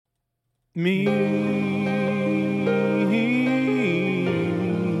Me,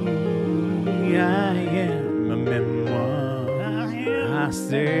 I am a memoir. I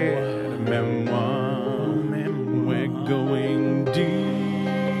said a memoir. We're going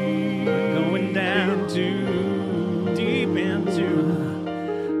deep. We're going down too deep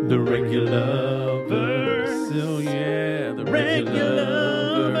into the Regularverse. Oh yeah, the Regularverse.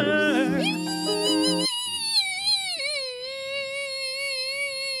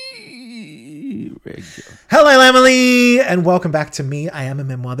 Hello, Emily, and welcome back to Me, I Am a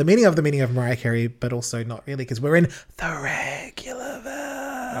Memoir, the meaning of Mariah Carey, but also not really, because we're in the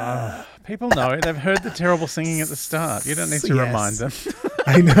Regularverse. People know. They've heard the terrible singing at the start. You don't need to remind them.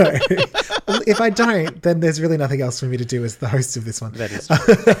 I know. Well, if I don't, then there's really nothing else for me to do as the host of this one. That is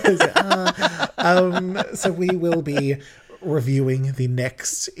true. So we will be reviewing the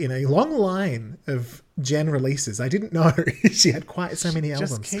next in a long line of Jen releases. I didn't know she had quite so many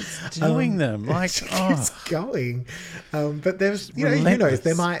albums. Just keeps doing them. Like, keeps going. But there's, who knows?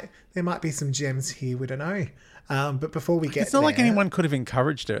 There might be some gems here. We don't know. But before we get, it's not like anyone could have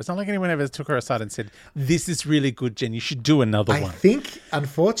encouraged her. It's not like anyone ever took her aside and said, "This is really good, Jen. You should do another one." I think,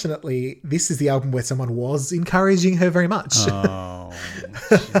 unfortunately, this is the album where someone was encouraging her very much. Oh,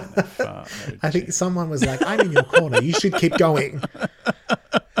 I think someone was like, "I'm in your corner. You should keep going."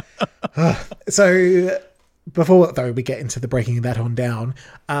 So, before though we get into the breaking that on down,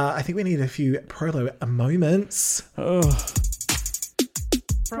 I think we need a few prolo moments. Oh.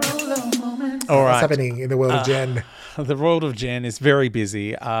 All right. What's happening in the world of Jen? The world of Jen is very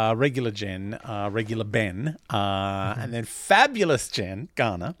busy. Regular Jen, regular Ben, and then fabulous Jen,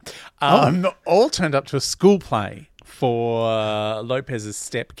 Garner, all turned up to a school play for Lopez's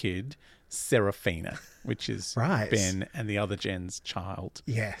stepkid, Serafina, which is Ben and the other Jen's child.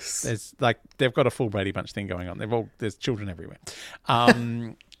 Yes. There's they've got a full Brady Bunch thing going on. There's children everywhere. I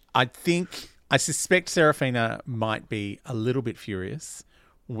suspect Serafina might be a little bit furious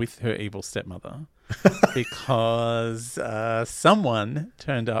with her evil stepmother because someone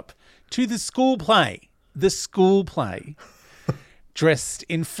turned up to the school play dressed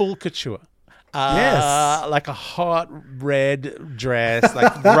in full couture. Yes. Like a hot red dress,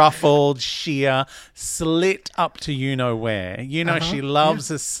 like ruffled, sheer, slit up to you-know-where. She loves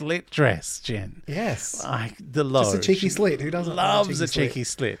a slit dress, Jen. Yes. Like the low. Just a cheeky slit. Who doesn't loves a cheeky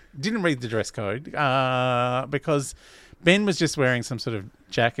slit? Didn't read the dress code because Ben was just wearing some sort of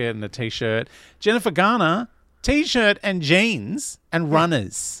jacket and a T-shirt. Jennifer Garner, T-shirt and jeans and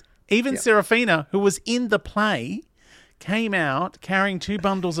runners. Even Serafina, who was in the play, came out carrying 2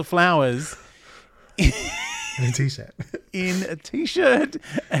 bundles of flowers in a T-shirt. In a T-shirt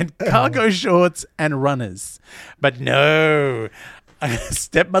and cargo shorts and runners. But no,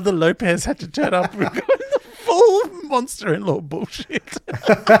 stepmother Lopez had to turn up with the full monster-in-law bullshit.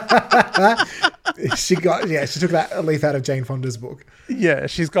 She took that leaf out of Jane Fonda's book. Yeah,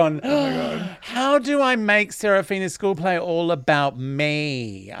 she's gone, oh my God. How do I make Serafina's school play all about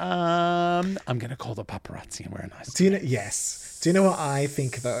me? I'm going to call the paparazzi and wear a nice dress. Yes. Do you know what I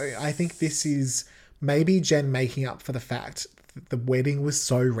think, though? I think this is maybe Jen making up for the fact that the wedding was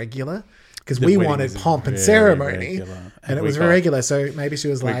so regular. Because we wanted pomp and ceremony, and it was very regular. So maybe she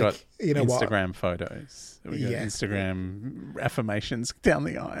was like, you know what? Instagram photos. We got Instagram affirmations down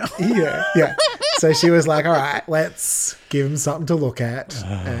the aisle. Yeah. So she was like, all right, let's give him something to look at.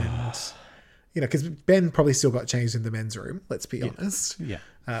 And, because Ben probably still got changed in the men's room, let's be honest. Yeah.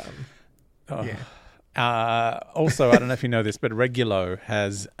 Also, I don't know if you know this, but Regulo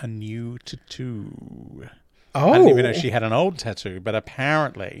has a new tattoo. Oh. I didn't even know she had an old tattoo, but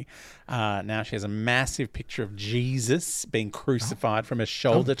apparently now she has a massive picture of Jesus being crucified from her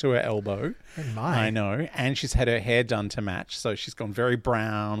shoulder to her elbow. Oh my. I know. And she's had her hair done to match. So she's gone very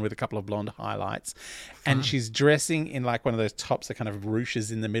brown with a couple of blonde highlights. And she's dressing in like one of those tops that kind of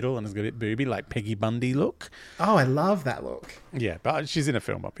ruches in the middle and has got a bit booby, like Peggy Bundy look. Oh, I love that look. Yeah, but she's in a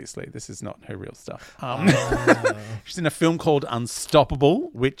film, obviously. This is not her real stuff. She's in a film called Unstoppable,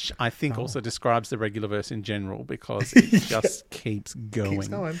 which I think also describes the Regularverse in general because it just keeps going. Keeps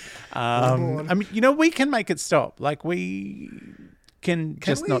going. I mean, we can make it stop. Like, we can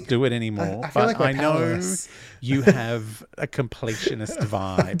just not do it anymore. I know you have a completionist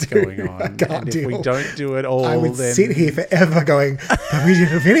vibe going on. And if we don't do it all, I would sit here forever going, but we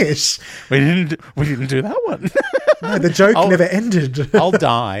didn't finish. We didn't do that one. No, the joke never ended. I'll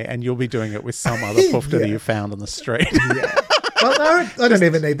die and you'll be doing it with some other poofter that you found on the street. Yeah. Well, no, I don't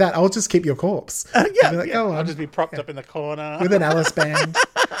even need that. I'll just keep your corpse. I'll just be propped up in the corner. With an Alice band.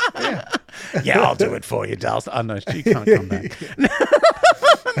 Yeah, I'll do it for you, Dals. Oh, no, you can't come back.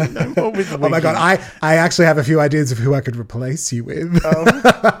 No more with Oh my God, I actually have a few ideas of who I could replace you with.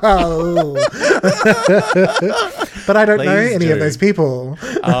 Oh. But I don't know any of those people.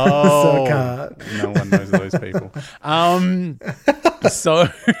 Oh, so I can't. No one knows those people. So,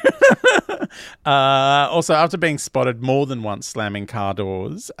 also, after being spotted more than once slamming car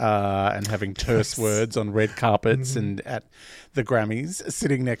doors and having terse words on red carpets and at the Grammys,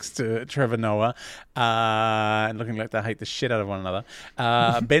 sitting next to Trevor Noah and looking like they hate the shit out of one another,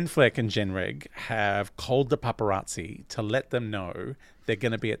 Ben Fleck and Jen Reg have called the paparazzi to let them know they're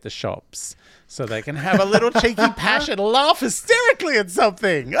going to be at the shops so they can have a little cheeky passion, laugh hysterically at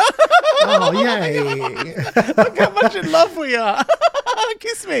something. Oh, yay. Look how much in love we are.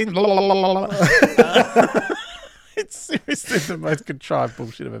 Kiss me. It's seriously the most contrived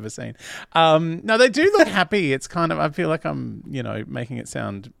bullshit I've ever seen. No, they do look happy. It's kind of, I feel like I'm, making it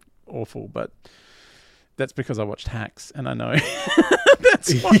sound awful, but that's because I watched Hacks and I know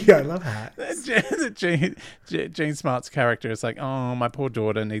that's why. Yeah, I love Hacks. Gene Smart's character is like, oh, my poor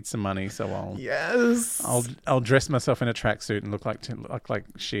daughter needs some money, so I'll dress myself in a tracksuit and look like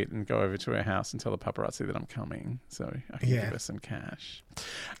shit and go over to her house and tell the paparazzi that I'm coming, so I can give her some cash.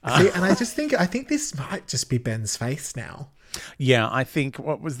 See, and I think this might just be Ben's face now. Yeah, I think,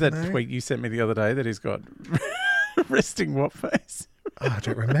 what was that tweet you sent me the other day that he's got resting what face? Oh, I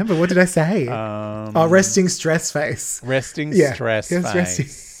don't remember. What did I say? Resting stress face. Resting stress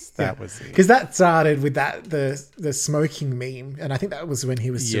face. That was it. Because that started with the smoking meme, and I think that was when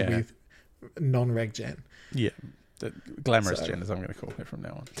he was still with non-reg Jen. Yeah. The glamorous Jen, as I'm going to call her from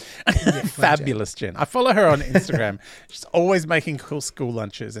now on. Fabulous Jen. I follow her on Instagram. She's always making cool school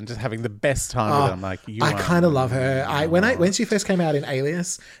lunches and just having the best time with it. I'm like, I kind of love her. When she first came out in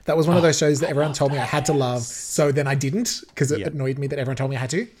Alias, that was one of those shows that everyone told me I had to love. So then I didn't, because it annoyed me that everyone told me I had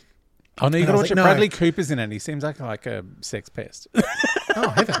to. Oh no, you got to watch it. Bradley Cooper's in it. He seems like a sex pest. Oh,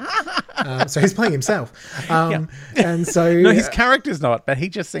 heaven. So he's playing himself. And so... No, his character's not, but he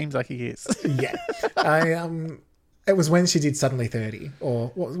just seems like he is. Yeah. It was when she did Suddenly 30, or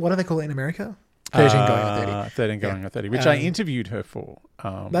what do they call it in America? 13 going on 30. 13 going on 30, which I interviewed her for.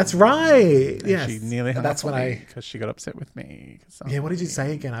 That's right. Yeah. She nearly hung up on me because she got upset with me. Yeah, what did you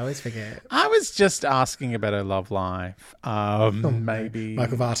say again? I always forget. I was just asking about her love life. Maybe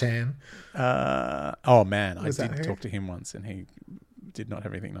Michael Vartan. Oh man, I did talk to him once, and he did not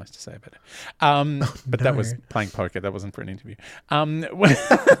have anything nice to say about it. But that was playing poker. That wasn't for an interview.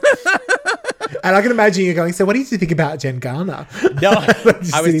 And I can imagine you going, so what did you think about Jen Garner? No,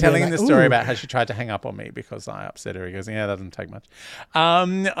 I was telling him the story about how she tried to hang up on me because I upset her. He goes, yeah, that doesn't take much.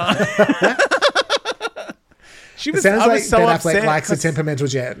 Sounds like Ben Affleck likes a temperamental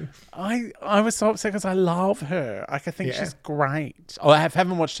Jen. I was so upset because I love her. I think she's great. Oh, I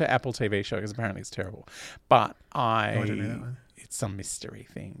haven't watched her Apple TV show because apparently it's terrible. But I don't know that one. It's some mystery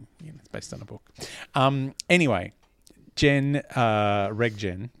thing. It's based on a book. Anyway. Jen, Reg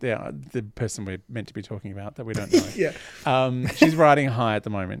Jen, the person we're meant to be talking about that we don't know. Yeah. She's riding high at the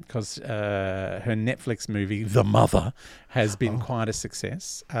moment because her Netflix movie, The Mother, has been quite a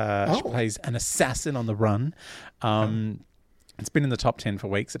success. She plays an assassin on the run. It's been in the top 10 for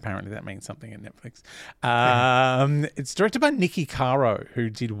weeks. Apparently that means something at Netflix. It's directed by Nikki Caro,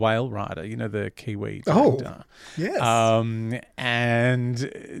 who did Whale Rider, the Kiwi director. Yes.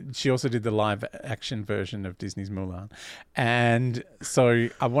 And she also did the live action version of Disney's Mulan. And so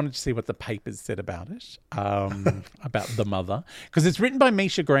I wanted to see what the papers said about it, about The Mother. Because it's written by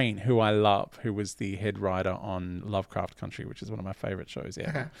Misha Green, who I love, who was the head writer on Lovecraft Country, which is one of my favourite shows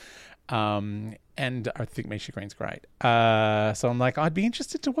ever. Okay. And I think Misha Green's great. So I'm like, I'd be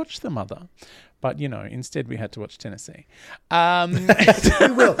interested to watch The Mother. But, instead we had to watch Tennessee. We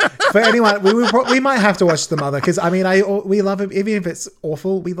will. For anyone, we might have to watch The Mother because, we love it. Even if it's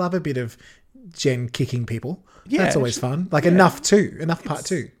awful, we love a bit of Jen kicking people. Yeah, that's always fun. Enough part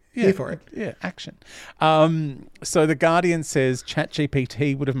two. Yeah, here for it. Yeah, action. So The Guardian says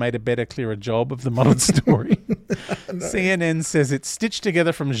ChatGPT would have made a better, clearer job of the modern story. No. CNN says it's stitched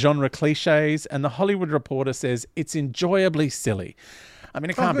together from genre cliches, and The Hollywood Reporter says it's enjoyably silly.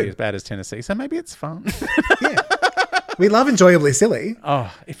 It can't be as bad as Tennessee, so maybe it's fun. Yeah. We love enjoyably silly.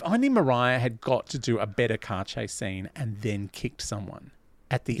 Oh, if only Mariah had got to do a better car chase scene and then kicked someone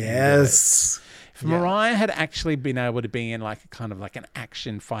at the end of it. If Mariah had actually been able to be in an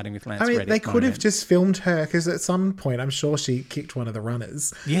action fighting with Lance Reddick they could have just filmed her because at some point I'm sure she kicked one of the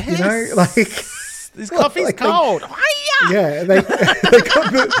runners. Yes. This coffee's cold. Yeah, they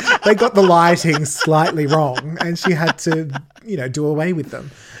got the lighting slightly wrong, and she had to, do away with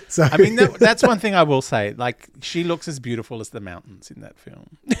them. So I mean, that's one thing I will say. Like, she looks as beautiful as the mountains in that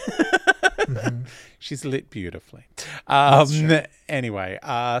film. Mm-hmm. She's lit beautifully. Anyway,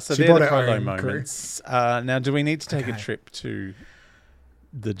 so they're the Colo moments. Now, do we need to take a trip to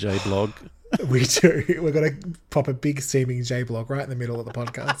the J-blog? We do. We're going to pop a big steaming J-blog right in the middle of the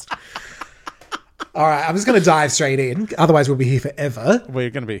podcast. All right, I'm just going to dive straight in. Otherwise, we'll be here forever. We're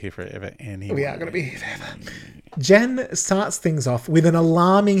going to be here forever anyway. We are going to be here forever. Jen starts things off with an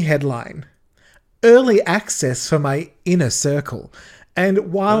alarming headline. Early access for my inner circle.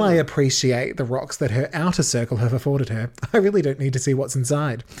 And while I appreciate the rocks that her outer circle have afforded her, I really don't need to see what's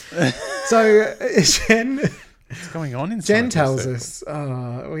inside. So Jen... What's going on inside? Jen tells us,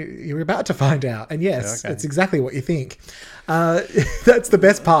 you're about to find out. And yes, It's exactly what you think. That's the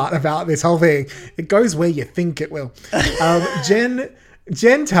best part about this whole thing. It goes where you think it will.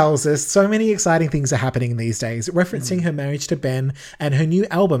 Jen tells us so many exciting things are happening these days, referencing her marriage to Ben and her new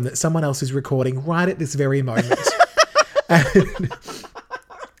album that someone else is recording right at this very moment.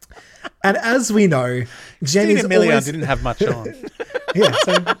 And as we know, Jen is always... didn't have much on. Yeah,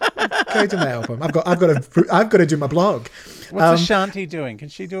 so go to my album. I've got to do my blog. What's Ashanti doing? Can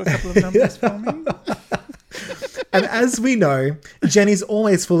she do a couple of numbers for me? And as we know, Jen is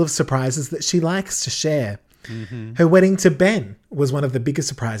always full of surprises that she likes to share. Mm-hmm. Her wedding to Ben was one of the biggest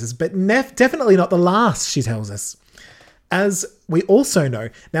surprises, but definitely not the last, she tells us. As we also know,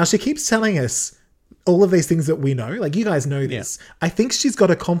 now she keeps telling us all of these things that we know. Like, you guys know this. Yeah. I think she's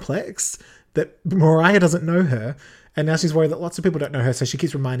got a complex that Mariah doesn't know her. And now she's worried that lots of people don't know her, so she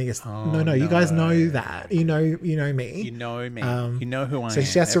keeps reminding us, no, you guys know that. You know me. You know me. You know who I am. So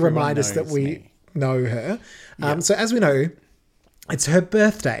she has to remind us that we know her. So as we know, it's her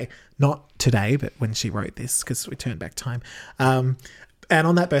birthday. Not today, but when she wrote this, because we turned back time. And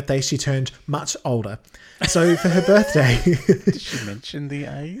on that birthday, she turned much older. So for her birthday... Did she mention the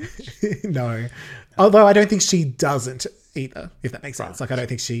age? No. Although I don't think she doesn't either, if that makes sense. Like, I don't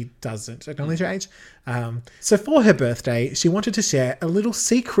think she doesn't acknowledge her age. So for her birthday, she wanted to share a little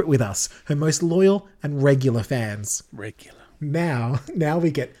secret with us, her most loyal and regular fans. Now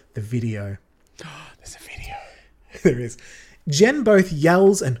we get the video. There's a video. There is. Jen both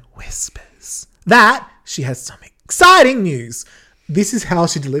yells and whispers that she has some exciting news. This is how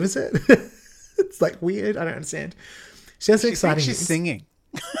she delivers it. It's like weird. I don't understand. She has exciting news. She's singing.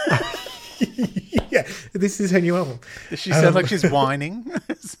 Yeah, this is her new album. Does she sound like she's whining?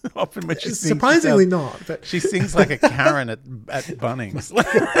 Often when she sings, surprisingly not. But she sings like a Karen at Bunnings.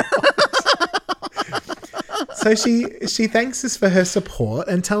 So she thanks us for her support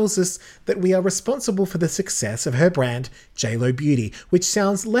and tells us that we are responsible for the success of her brand, JLo Beauty, which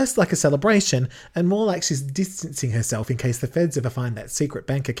sounds less like a celebration and more like she's distancing herself in case the feds ever find that secret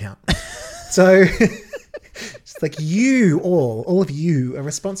bank account. So it's like, all of you are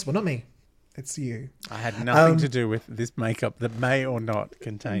responsible, not me. It's you. I had nothing to do with this makeup that may or not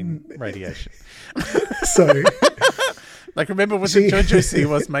contain radiation. So... Like, remember, was it Jojo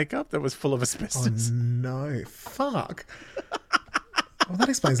Siwa's makeup that was full of asbestos? Oh, no. Fuck. Well, that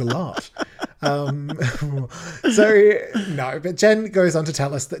explains a lot. But Jen goes on to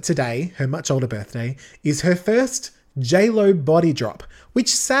tell us that today, her much older birthday, is her first JLo body drop,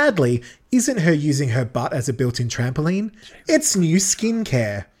 which sadly isn't her using her butt as a built-in trampoline. It's new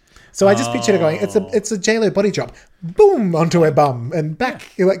skincare. So I just pictured her going, it's a JLo body drop, boom, onto her bum and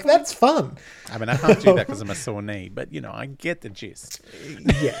back. You're like, that's fun. I mean, I can't do that because I'm a sore knee, but, I get the gist.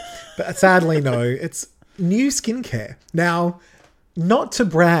 Yeah, but sadly, no, it's new skincare. Now, not to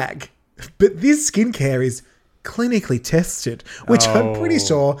brag, but this skincare is clinically tested, which I'm pretty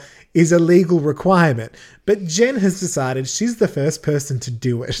sure is a legal requirement. But Jen has decided she's the first person to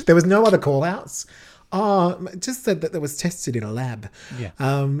do it. There was no other call-outs. It just said that it was tested in a lab. Yeah.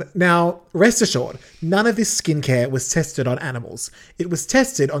 Now, rest assured, none of this skincare was tested on animals. It was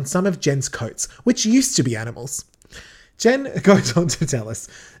tested on some of Jen's coats, which used to be animals. Jen goes on to tell us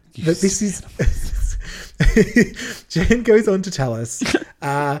that this is... Jen goes on to tell us,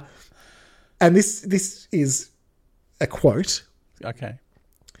 and this is a quote. Okay.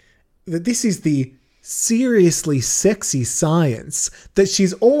 That this is the seriously sexy science that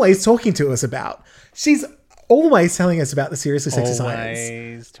she's always talking to us about. She's always telling us about the seriously sexy science.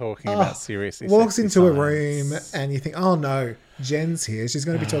 Always talking about seriously walks sexy into science. a room and you think, oh no, Jen's here. She's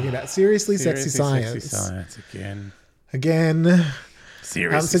going to be talking about seriously sexy science. Sexy science again.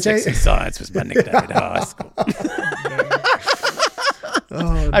 Seriously sexy science was my nickname at high school.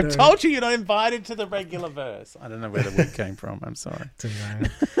 Oh, I've no. told you you're not invited to the Regularverse. I don't know where the word came from. I'm sorry.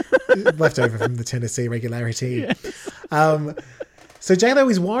 Left over from the Tennessee regularity. Yes. So J-Lo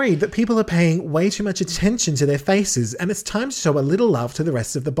is worried that people are paying way too much attention to their faces and it's time to show a little love to the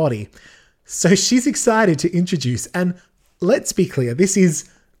rest of the body. So she's excited to introduce, and let's be clear, this is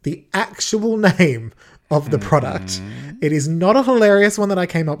the actual name of the product. It is not a hilarious one that I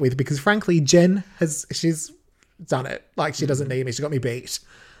came up with because frankly, she's done it. Like, she doesn't need me. She got me beat.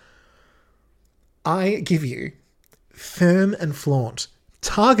 I give you Firm and Flaunt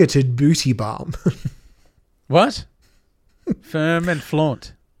Targeted Booty Balm. What? Firm and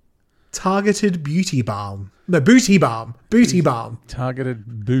Flaunt. Targeted Beauty Balm. No, Booty Balm. Booty Balm.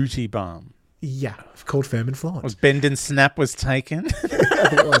 Targeted Booty Balm. Yeah, called Firm and Flaunt. Was Bend and Snap was taken? I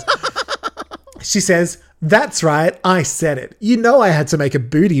think it was. She says, "That's right, I said it. You know I had to make a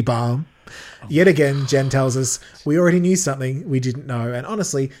booty balm." Yet again, Jen tells us we already knew something we didn't know and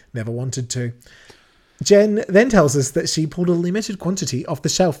honestly never wanted to. Jen then tells us that she pulled a limited quantity off the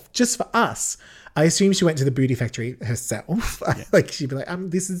shelf just for us. I assume she went to the Booty Factory herself. Yeah. Like, she'd be like,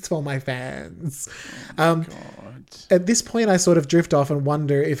 this is for my fans. God. At this point, I sort of drift off and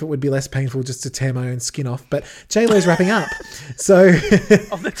wonder if it would be less painful just to tear my own skin off. But J-Lo's wrapping up. So...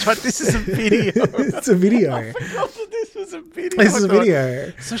 Oh, that's right. This is a video. It's a video. I forgot that this was a video. This is a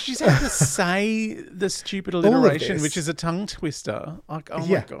video. So she's had to say the stupid alliteration, which is a tongue twister. Like, oh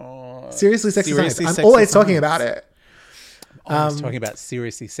my God. Seriously sexy science. I'm always talking about it. I was talking about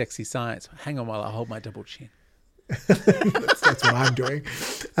seriously sexy science. Hang on while I hold my double chin. that's what I'm doing.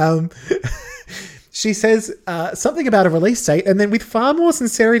 She says something about a release date and then with far more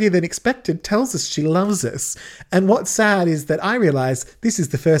sincerity than expected tells us she loves us. And what's sad is that I realise this is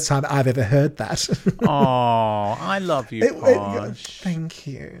the first time I've ever heard that. Oh, I love you, Posh. Thank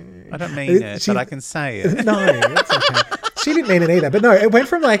you. I don't mean it, but I can say it. No, it's okay. She didn't mean it either. But no, it went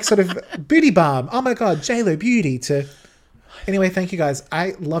from like sort of booty balm, oh my God, J-Lo beauty to... Anyway, thank you guys.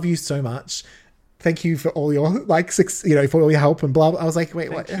 I love you so much. Thank you for all your for all your help and blah. I was like,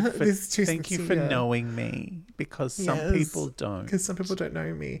 wait, what? Thank you for knowing me because some people don't. Because some people don't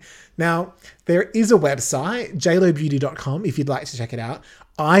know me. Now, there is a website, jlobeauty.com, if you'd like to check it out.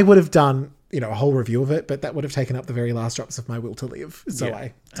 I would have done, a whole review of it, but that would have taken up the very last drops of my will to live. So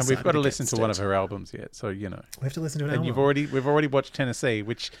and we've got to listen to one of her albums yet. So, we have to listen to an album. We've already watched Tennessee,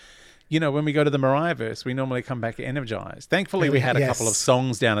 which... when we go to the Mariahverse, we normally come back energized. Thankfully, we had a couple of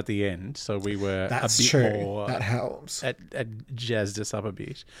songs down at the end, so we were a bit more... That helps. Jazzed us up a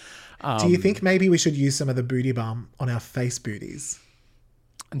bit. Do you think maybe we should use some of the booty balm on our face booties?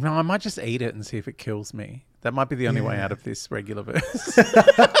 No, I might just eat it and see if it kills me. That might be the only way out of this Regularverse.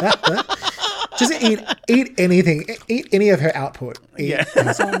 Just eat anything. Eat any of her output. Eat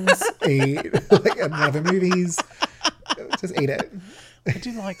her songs. Eat other movies. Just eat it. I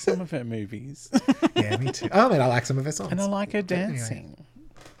do like some of her movies. Yeah, me too. I mean, I like some of her songs. And I like her dancing.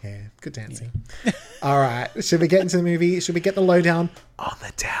 Anyway. Yeah, good dancing. Yeah. All right. Should we get into the movie? Should we get the lowdown on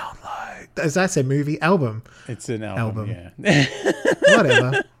the download? As I said, movie, album. It's an album. Yeah.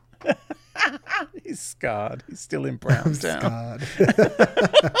 Whatever. He's scarred. He's still in Brownstown. Scarred.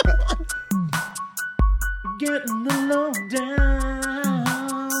 Getting the lowdown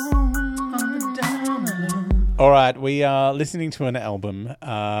on the download. All right, we are listening to an album.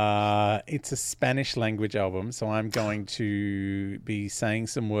 It's a Spanish language album, so I'm going to be saying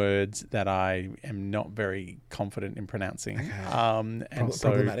some words that I am not very confident in pronouncing. Okay. And so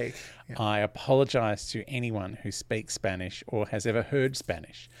problematic. Yeah. I apologize to anyone who speaks Spanish or has ever heard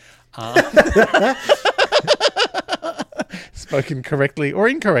Spanish. Spoken correctly or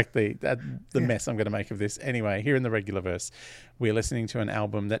incorrectly, the mess I'm going to make of this. Anyway, here in the Regularverse, we're listening to an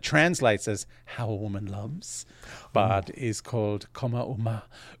album that translates as How a Woman Loves, but is called Como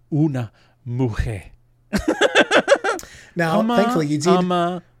una Mujer. Now, thankfully you did...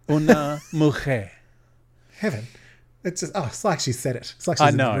 Como una Mujer. Heaven. It's just, it's like she said it. It's like she's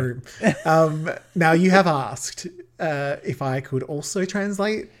in the room. Now, you have asked if I could also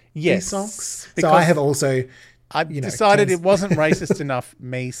translate these songs. So I have also... I decided it wasn't racist enough,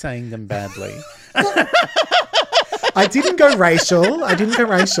 me saying them badly. I didn't go racial.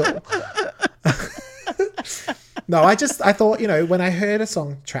 No, I thought, when I heard a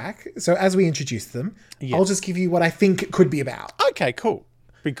song track, so as we introduce them, I'll just give you what I think it could be about. Okay, cool.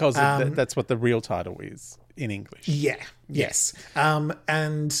 Because that's what the real title is in English. Yeah. Yes.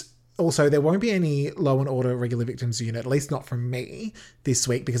 And also, there won't be any Law and Order Regular Victims Unit, at least not from me this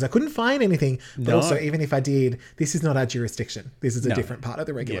week, because I couldn't find anything. But also, even if I did, this is not our jurisdiction. This is a different part of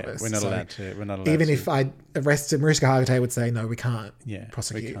the Regularverse. We're not allowed to. Even if I arrested Mariska Hargitay, would say, no, we can't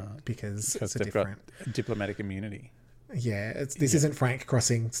prosecute we can't, because it's they've different. got diplomatic immunity. Yeah, this isn't Frank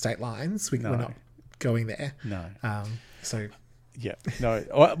crossing state lines. We're not going there. No. So... Yeah, no.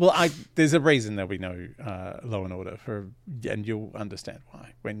 Well, there's a reason there'll be no Law and Order and you'll understand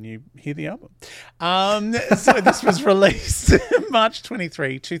why when you hear the album. So this was released March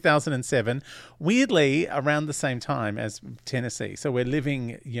 23, 2007, weirdly around the same time as Tennessee. So we're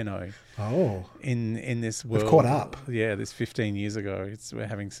living, in this world. We've caught up. Yeah, this 15 years ago. We're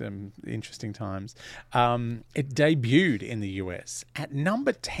having some interesting times. It debuted in the US at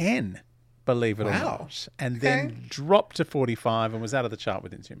number 10. Believe it or not, and then dropped to 45 and was out of the chart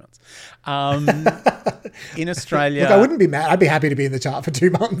within 2 months. In Australia, look, I wouldn't be mad. I'd be happy to be in the chart for 2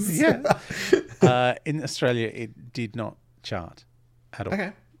 months. Yeah. In Australia, it did not chart at all.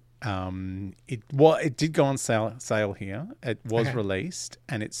 Okay. It did go on sale here. It was released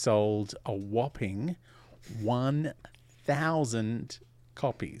and it sold a whopping 1,000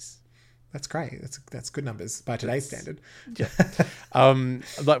 copies. That's great. That's good numbers by today's standard. Yeah.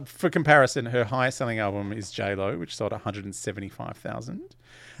 Like for comparison, her highest selling album is J-Lo, which sold 175,000.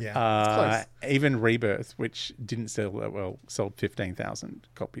 Yeah, that's close. Even Rebirth, which didn't sell that well, sold 15,000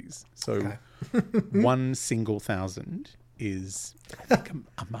 copies. So one single thousand is, I think,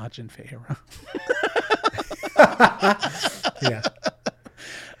 a margin for error. Yeah.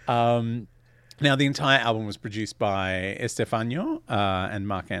 Now, the entire album was produced by Estefano and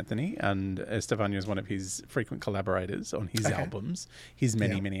Mark Anthony, and Estefano is one of his frequent collaborators on his albums, his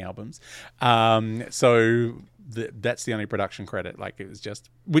many albums. So that's the only production credit. Like, it was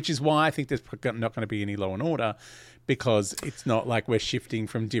just, which is why I think there's not going to be any Law and Order, because it's not like we're shifting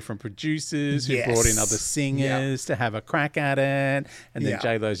from different producers who brought in other singers to have a crack at it, and then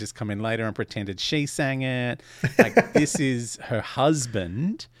J-Lo's just come in later and pretended she sang it. Like, this is her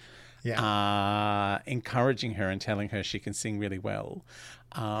husband. Encouraging her and telling her she can sing really well,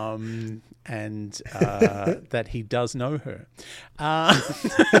 and that he does know her.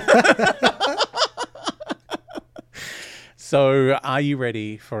 So are you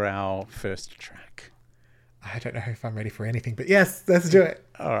ready for our first track? I don't know if I'm ready for anything, but yes, let's do it.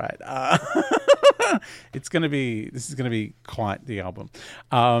 All right. This is going to be quite the album.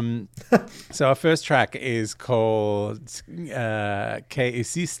 So our first track is called Que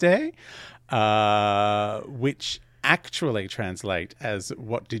Hiciste, which actually translate as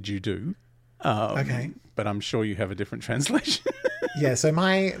What Did You Do? But I'm sure you have a different translation. Yeah, so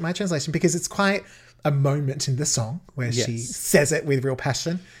my translation, because it's quite a moment in the song where she says it with real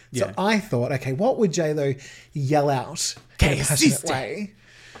passion. So I thought, okay, what would J-Lo yell out in a passionate way?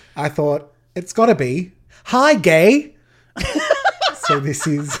 I thought, it's got to be, "Hi, gay." So this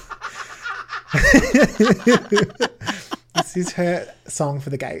is her song for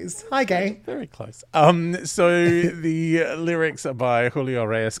the gays. Hi, gay. Very close. So the lyrics are by Julio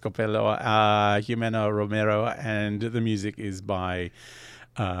Reyes Copello, Jimena Romero, and the music is by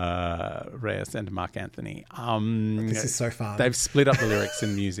Reyes and Mark Anthony. This is so fun. They've split up the lyrics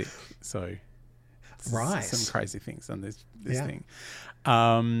and music, so right, some crazy things on this thing.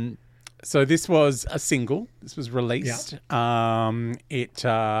 So this was a single. This was released. It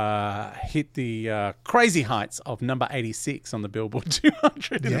hit the crazy heights of number 86 on the Billboard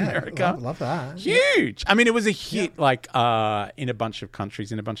 200 in America. Love that. Huge. I mean, it was a hit like in a bunch of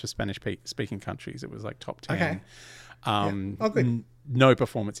countries, in a bunch of Spanish-speaking countries. It was like top 10. Good. No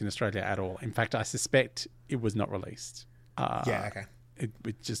performance in Australia at all. In fact, I suspect it was not released.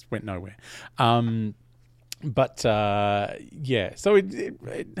 It just went nowhere. So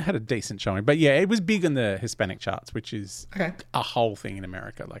it had a decent showing. But yeah, it was big in the Hispanic charts, which is a whole thing in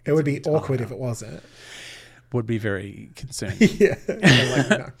America. Like, it would be awkward if it wasn't. Would be very concerned.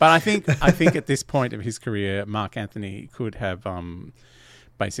 No. But I think at this point of his career, Mark Anthony could have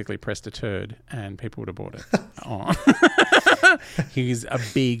basically pressed a turd and people would have bought it. He's a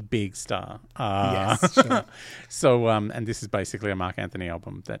big star. Yes, sure. So, and this is basically a Mark Anthony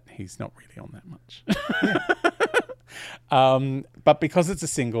album that he's not really on that much. But because it's a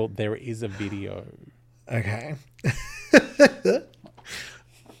single, there is a video. Okay.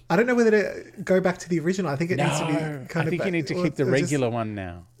 I don't know whether to go back to the original. I think it needs to be I think you need to keep the regular one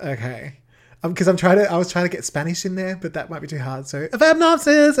now. Okay. Because I was trying to get Spanish in there, but that might be too hard. So,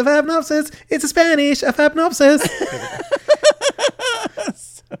 Avabnopsis, it's a Spanish, Avabnopsis.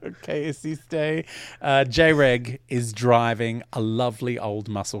 Okay, Hiciste. J-Reg is driving a lovely old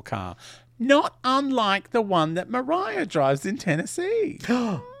muscle car, not unlike the one that Mariah drives in Tennessee.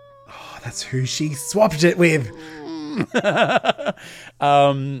 Oh, that's who she swapped it with.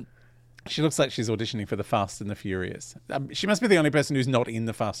 She looks like she's auditioning for the Fast and the Furious. She must be the only person who's not in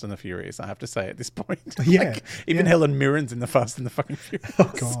the Fast and the Furious, I have to say, at this point. Yeah. Even Helen Mirren's in the Fast and the fucking Furious.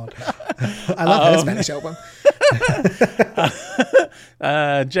 Oh, God. I love her Spanish album.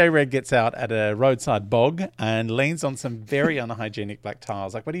 J-Reg gets out at a roadside bog and leans on some very unhygienic black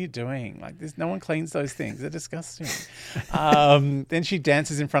tiles. Like, what are you doing? Like, no one cleans those things. They're disgusting. Then she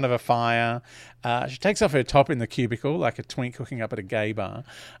dances in front of a fire. She takes off her top in the cubicle like a twink hooking up at a gay bar.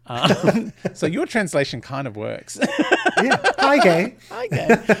 So your translation kind of works. Yeah. Hi, gay. Hi,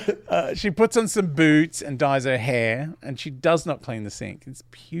 gay. She puts on some boots and dyes her hair, and she does not clean the sink. It's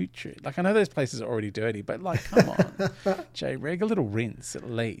putrid. Like, I know those places are already dirty, but like, come on. J-Reg, a little rinse at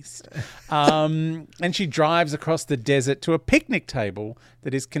least. And she drives across the desert to a picnic table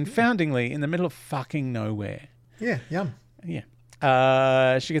that is confoundingly in the middle of fucking nowhere. Yeah, yum. Yeah.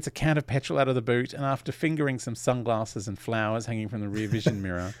 She gets a can of petrol out of the boot, and after fingering some sunglasses and flowers hanging from the rear vision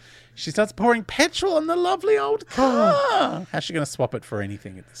mirror, she starts pouring petrol on the lovely old car. How's she going to swap it for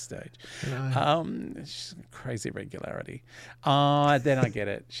anything at this stage? No. She's crazy regularity. Then I get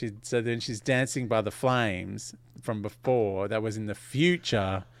it. So then she's dancing by the flames from before. That was in the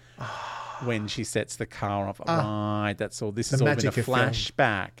future when she sets the car off. Right, that's all. This is all been a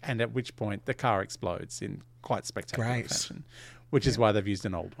flashback, and at which point the car explodes in quite spectacular fashion. Which is why they've used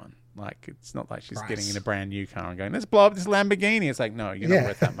an old one. Like, it's not like she's getting in a brand new car and going, let's blow up this Lamborghini. It's like, no, you're not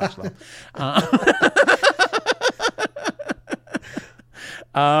worth that much,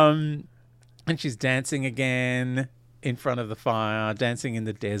 love. And she's dancing again in front of the fire, dancing in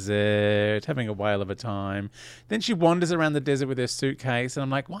the desert, having a whale of a time. Then she wanders around the desert with her suitcase, and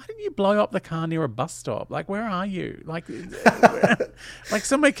I'm like, why didn't you blow up the car near a bus stop? Like, where are you? Like, like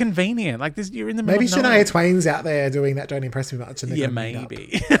somewhere convenient. Like, this, you're in the middle maybe of nowhere. Shania Twain's out there doing that Don't Impress Me Much. And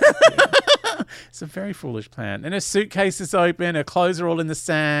maybe. It's a very foolish plan. And her suitcase is open. Her clothes are all in the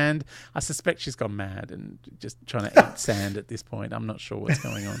sand. I suspect she's gone mad and just trying to eat sand at this point. I'm not sure what's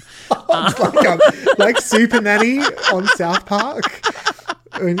going on. Like Super Nanny on South Park.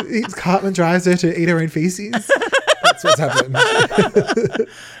 When Cartman drives her to eat her own feces. That's what's happened.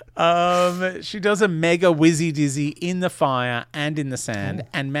 She does a mega whizzy dizzy in the fire and in the sand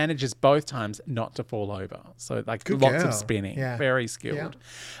and manages both times not to fall over. So like lots of spinning. Yeah. Very skilled. Yeah.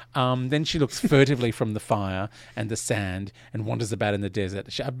 Then she looks furtively from the fire and the sand and wanders about in the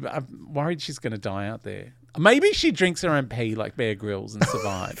desert. I'm worried she's going to die out there. Maybe she drinks her own pee like Bear Grylls and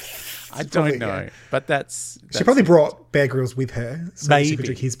survived. I don't know. But that's she probably brought Bear Grylls with her so maybe she could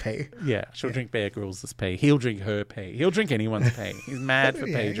drink his pee. Yeah, she'll drink Bear Grylls' pee. He'll drink her pee. He'll drink anyone's pee. He's mad for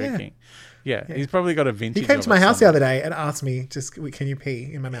pee drinking. Yeah, he's probably got a vintage. He came to my house the other day and asked me, can you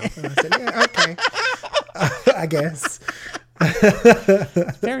pee in my mouth? And I said, yeah, okay. I guess.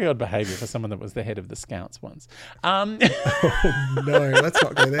 Very odd behaviour for someone that was the head of the Scouts once. Oh, no, let's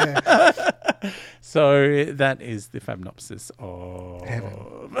not go there. So that is the Fabnopsis of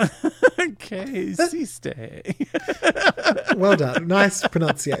sister. Well done. Nice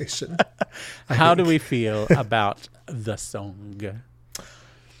pronunciation. How do we feel about the song?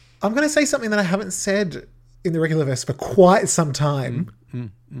 I'm going to say something that I haven't said in the Regularverse for quite some time,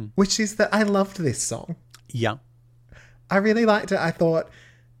 which is that I loved this song. Yeah. I really liked it. I thought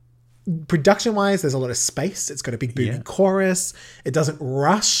production-wise, there's a lot of space. It's got a big booming chorus. It doesn't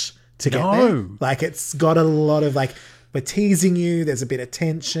rush to get there. Like, it's got a lot of, like, we're teasing you. There's a bit of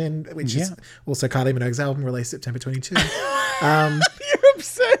tension, which is also Kylie Minogue's album released September 22. You're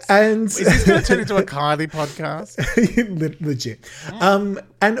obsessed. And is this going to turn into a Kylie podcast? Legit. And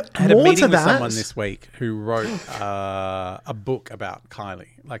I had a more meeting to with that, someone this week who wrote a book about Kylie,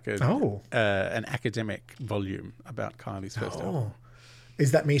 like an academic volume about Kylie's first album.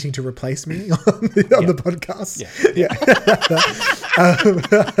 Is that meeting to replace me on the podcast? Yeah.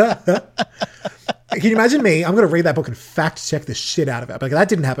 Can you imagine me? I'm going to read that book and fact check the shit out of it. But that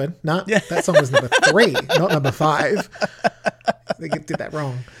didn't happen. No, that song was number 3, not number 5. They did that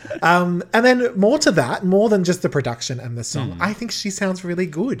wrong. And then more to that, more than just the production and the song, I think she sounds really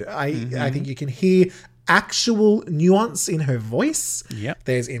good. I think you can hear actual nuance in her voice. Yep.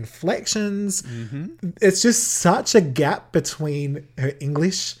 There's inflections. It's just such a gap between her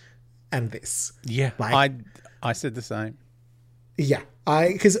English and this. Yeah, like, I said the same. Yeah,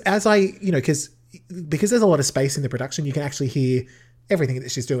 because there's a lot of space in the production, you can actually hear everything that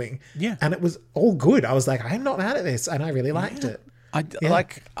she's doing. Yeah, and it was all good. I was like, I'm not mad at this, and I really liked it. I said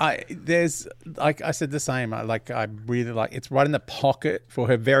the same. I really like it's right in the pocket for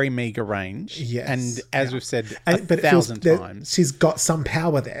her very meager range. Yes, and as we've said a thousand times, she's got some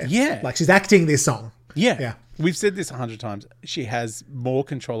power there. Yeah, like she's acting this song. Yeah. We've said this 100 times. She has more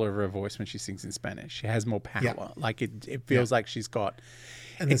control over her voice when she sings in Spanish. She has more power. Yeah. Like it feels like she's got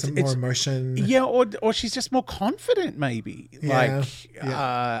And there's more emotion. Yeah, or she's just more confident, maybe. Yeah,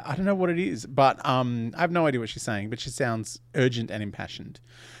 I don't know what it is, but I have no idea what she's saying, but she sounds urgent and impassioned.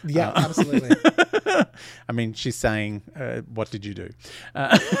 Yeah, absolutely. I mean, she's saying, what did you do?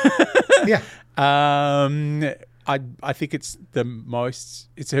 Yeah. I think it's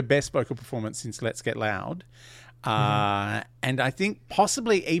her best vocal performance since Let's Get Loud. And I think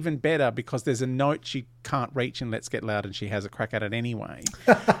possibly even better because there's a note she can't reach in Let's Get Loud and she has a crack at it anyway.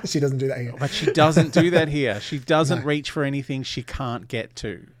 She doesn't do that here. But she doesn't do that here. She doesn't reach for anything she can't get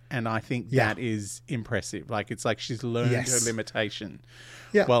to. And I think that is impressive. Like, it's like she's learned her limitation.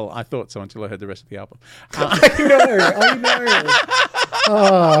 Yeah. Well, I thought so until I heard the rest of the album. I know.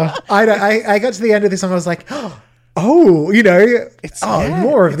 I got to the end of this song. I was like, more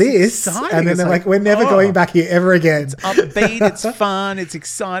of this. Exciting. And then they're like, we're never going back here ever again. It's upbeat. It's fun. It's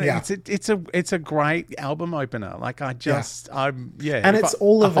exciting. Yeah. It's a great album opener. Like And it's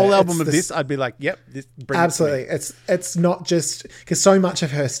all of a whole it. album of this. I'd be like, yep, this brings absolutely. It's not just because so much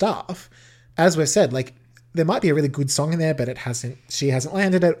of her stuff, as we've said, like there might be a really good song in there, but she hasn't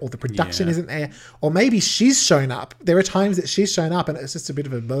landed it, or the production isn't there, or maybe she's shown up. There are times that she's shown up and it's just a bit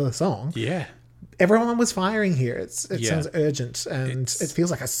of a blur song. Yeah. Everyone was firing here. It sounds urgent and it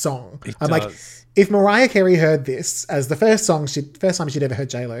feels like a song. I'm like, if Mariah Carey heard this as the first time she'd ever heard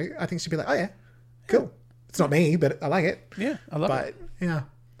J-Lo, I think she'd be like, oh yeah, cool. It's not me, but I like it. Yeah, I love it. But yeah.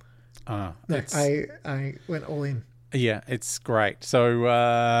 I went all in. Yeah, it's great. So,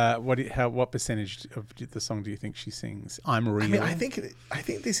 what percentage of the song do you think she sings? I'm Real. I mean, I think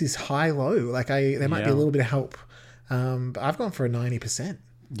this is high-low. Like there might be a little bit of help, but I've gone for a 90%.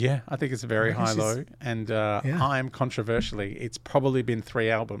 Yeah, I think it's a very high-low, and I am controversially. It's probably been 3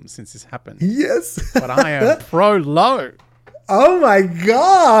 albums since this happened. Yes, but I am pro-low. Oh my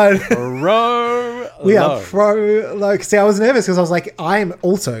god, pro-low. We are pro-low. See, I was nervous because I was like, I am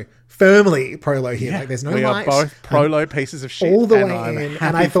also firmly pro-low here. Like, there's no we light. are both pro-low pieces of shit all the and way I'm in. Happy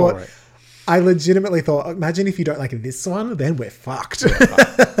and I for thought, it. I legitimately thought, imagine if you don't like this one, then we're fucked.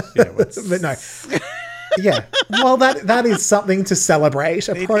 But no. Yeah. Well, that is something to celebrate.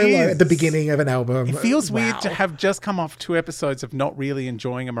 A pro-low at the beginning of an album. It feels weird to have just come off 2 episodes of not really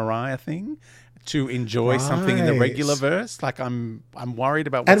enjoying a Mariah thing to enjoy something in the Regularverse. Like, I'm worried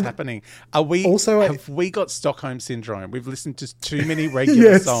about what's happening. Have we got Stockholm Syndrome? We've listened to too many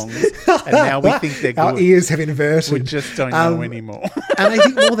regular songs and now we think they're good. Our ears have inverted. We just don't know anymore. And I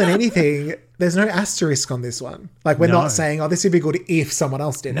think more than anything, there's no asterisk on this one. Like, we're not saying, this would be good if someone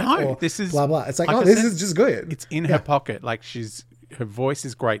else did it. No, this is blah, blah. It's like, this is just good. It's in her pocket. Like, her voice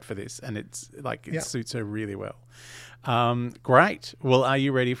is great for this and it's like, it suits her really well. Great. Well, are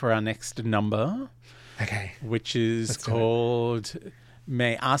you ready for our next number? Okay. Which is called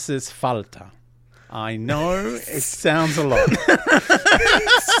Me Haces Falta. I know it sounds a lot.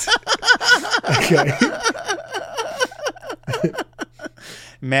 Okay.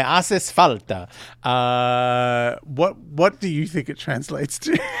 Me haces falta. What do you think it translates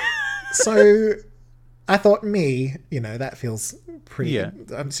to? So I thought that feels pretty. Yeah.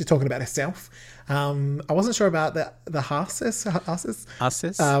 She's talking about herself. I wasn't sure about the haces.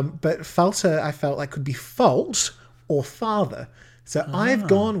 But falta I felt like could be fault or father. So I've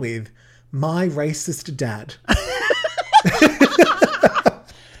gone with my racist dad.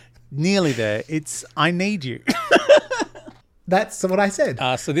 Nearly there. It's I Need You. That's what I said.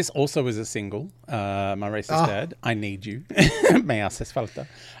 So this also was a single, My Racist Dad, I Need You, Me Haces Falta.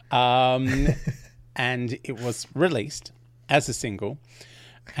 And it was released as a single.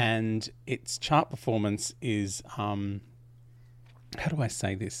 And its chart performance is, how do I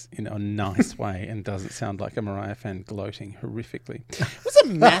say this in a nice way and doesn't sound like a Mariah fan gloating horrifically? It was a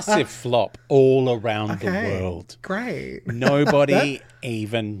massive flop all around the world. Great. Nobody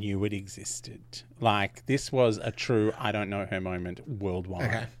even knew it existed. Like, this was a true I don't know her moment worldwide.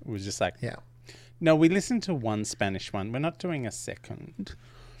 Okay. It was just like, no, we listened to one Spanish one. We're not doing a second.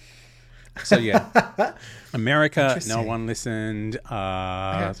 So, America, no one listened.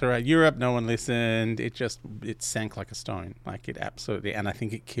 Throughout Europe, no one listened. It sank like a stone. Like, it absolutely, and I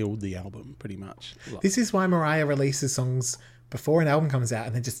think it killed the album pretty much. This is why Mariah releases songs before an album comes out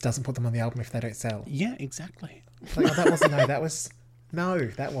and then just doesn't put them on the album if they don't sell. Yeah, exactly. Like, that wasn't that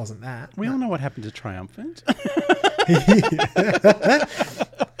wasn't that. We all know what happened to Triumphant. I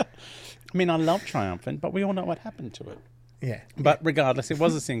mean, I love Triumphant, but we all know what happened to it. Yeah. But regardless, it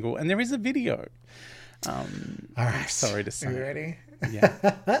was a single and there is a video. All right. Sorry to say. Are you ready? Yeah.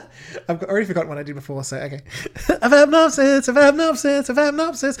 I've already forgotten what I did before, so okay. I've had nonsense. A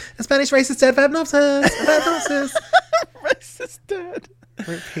Spanish racist dad, I've had nonsense. Sister.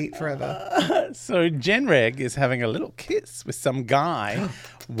 Repeat forever. So Jen Reg is having a little kiss with some guy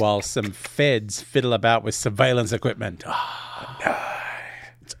while some feds fiddle about with surveillance equipment. Oh, no.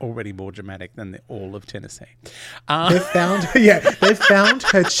 It's already more dramatic than all of Tennessee. They've found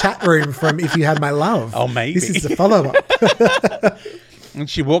her chat room from If You Had My Love. Oh, maybe. This is the follow-up. And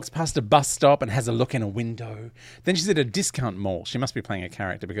she walks past a bus stop and has a look in a window. Then she's at a discount mall. She must be playing a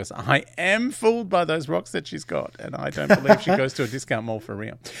character because I am fooled by those rocks that she's got. And I don't believe she goes to a discount mall for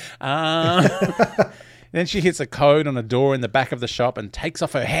real. Then she hits a code on a door in the back of the shop and takes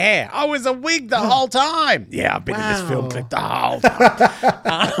off her hair. Oh, it was a wig the whole time. Yeah, I've been in this film clip the whole time.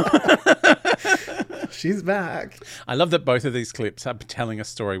 She's back. I love that both of these clips are telling a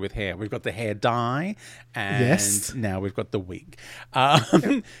story with hair. We've got the hair dye and now we've got the wig.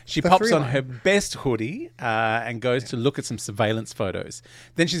 She pops on her best hoodie and goes to look at some surveillance photos.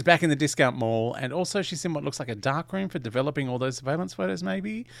 Then she's back in the discount mall and also she's in what looks like a dark room for developing all those surveillance photos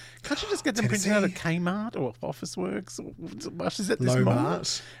maybe. Can't you just get them printed out at Kmart or Officeworks? Or she's at this mall.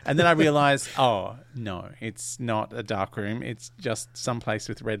 And then I realised, oh, no, it's not a dark room. It's just someplace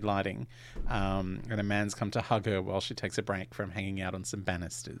with red lighting. And a man's come to hug her while she takes a break from hanging out on some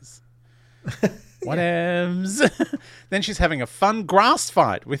banisters. Whatevs. Then she's having a fun grass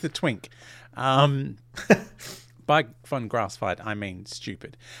fight with a twink. By fun grass fight, I mean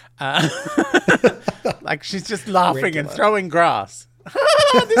stupid. Like she's just laughing and throwing grass.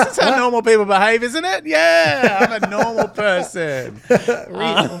 This is how normal people behave, isn't it? Yeah, I'm a normal person.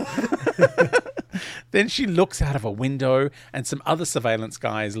 Then she looks out of a window and some other surveillance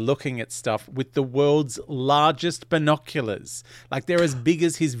guys looking at stuff with the world's largest binoculars. Like they're as big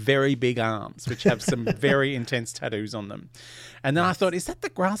as his very big arms, which have some very intense tattoos on them. And then I thought, is that the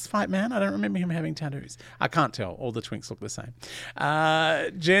grass fight man? I don't remember him having tattoos. I can't tell. All the twinks look the same.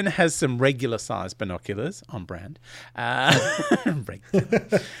 Jen has some regular size binoculars on brand.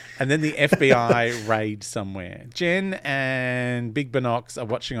 Regular. And then the FBI raid somewhere. Jen and Big Binocs are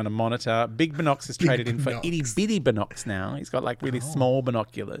watching on a monitor. Big Binocs has traded in for itty bitty Binocs now. He's got like really small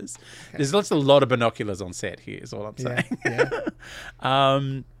binoculars. Okay. There's a lot of binoculars on set here is all I'm saying.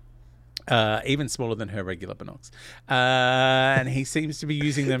 Yeah. Even smaller than her regular binocs. And he seems to be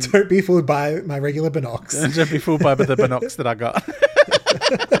using them. Don't be fooled by my regular binocs. Don't be fooled by the binocs that I got.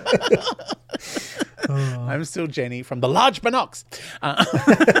 I'm still Jenny from the large binocs.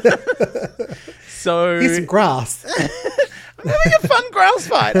 So here's some grass. I'm having a fun grass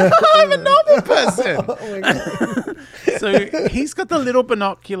fight. I'm a normal person. Oh my God. So he's got the little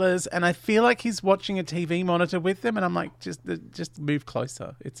binoculars, and I feel like he's watching a TV monitor with them, and I'm like, just move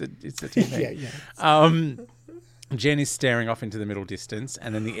closer. It's a TV. Yeah. Jen is staring off into the middle distance,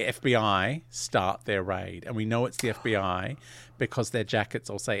 and then the FBI start their raid. And we know it's the FBI because their jackets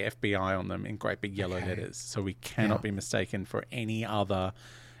all say FBI on them in great big yellow letters. So we cannot be mistaken for any other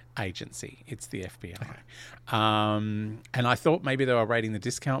agency. It's the FBI. And I thought maybe they were raiding the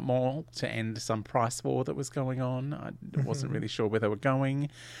discount mall to end some price war that was going on. I wasn't really sure where they were going.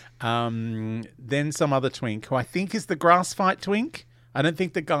 Then some other twink, who I think is the grass fight twink. I don't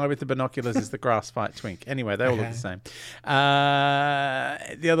think the guy with the binoculars is the grass fight twink. Anyway, they all look the same.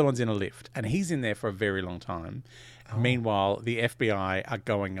 The other one's in a lift, and he's in there for a very long time. Meanwhile, the FBI are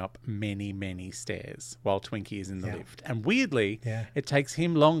going up many, many stairs while Twinkie is in the lift. And weirdly, it takes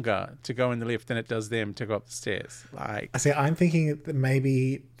him longer to go in the lift than it does them to go up the stairs. Like, I see. I'm thinking that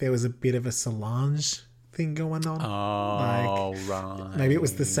maybe there was a bit of a Solange thing going on. Oh, right. Maybe it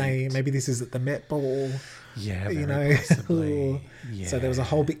was the same. Maybe this is at the Met Ball. Yeah, very possibly. Yeah. So there was a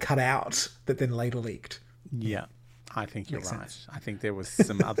whole bit cut out that then later leaked. Yeah. I think you're right. Sense. I think there was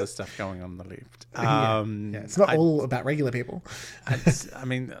some other stuff going on in the lift. It's not all about regular people. I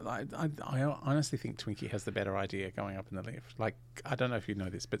mean, I honestly think Twinkie has the better idea going up in the lift. Like, I don't know if you know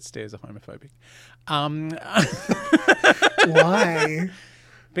this, but stairs are homophobic. Why?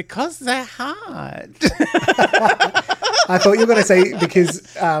 Because they're hard. I thought you were going to say because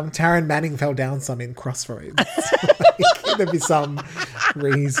Taryn Manning fell down some in Crossroads. There'd be some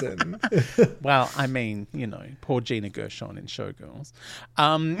reason. Well, I mean, poor Gina Gershon in Showgirls.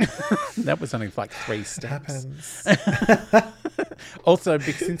 That was only like 3 steps. Happens. Also,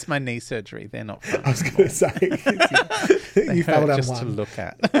 since my knee surgery, they're not fun. I was going to say. You fell down just one. To look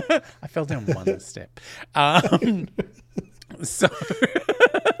at. I fell down 1 step. So...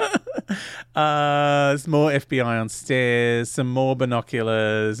 some more FBI on stairs, some more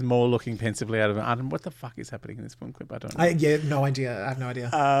binoculars, more looking pensively out of it. What the fuck is happening in this film clip? I don't know. No idea. I have no idea.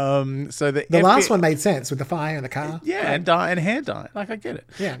 So the last one made sense with the fire and the car. Yeah, and hair dye. Like, I get it.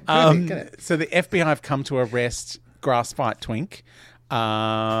 Yeah, get it. So the FBI have come to arrest Grass Fight Twink.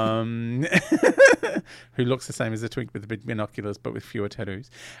 who looks the same as the twink with the binoculars but with fewer tattoos.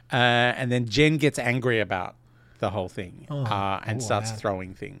 And then Jen gets angry about the whole thing and starts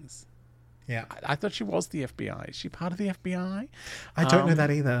throwing things. Yeah. I thought she was the FBI. Is she part of the FBI? I don't know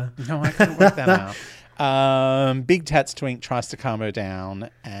that either. No, I couldn't work that out. Big Tats Twink tries to calm her down,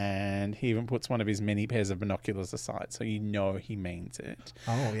 and he even puts one of his many pairs of binoculars aside, so you know he means it.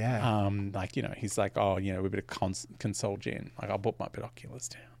 Oh, yeah. Like, you know, he's like, oh, you know, we better console Jen. Like, I'll put my binoculars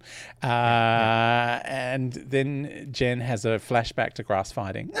down. And then Jen has a flashback to grass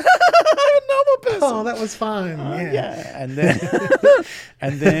fighting. Normal person. Oh, that was fun. Yeah. And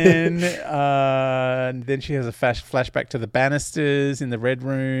then she has a flashback to the banisters in the red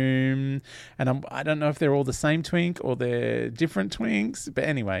room, and I don't know if they're all the same twink or they're different twinks, but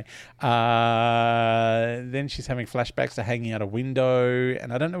anyway, then she's having flashbacks to hanging out a window,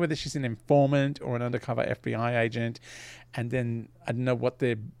 and I don't know whether she's an informant or an undercover FBI agent. And then I don't know what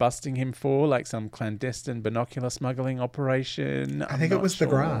they're busting him for, like some clandestine binocular smuggling operation. I think it was the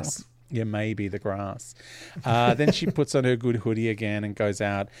grass. Yeah, maybe the grass. Then she puts on her good hoodie again and goes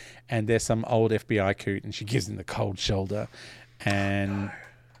out, and there's some old FBI coot, and she gives him the cold shoulder. And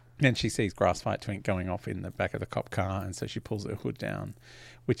then she sees Grass Fight Twink going off in the back of the cop car, and so she pulls her hood down,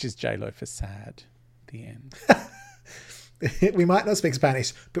 which is J-Lo for sad. The end. We might not speak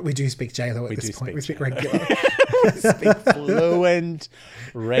Spanish, but we do speak J-Lo at this point. We speak regular. Speak fluent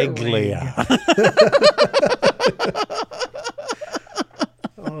regular.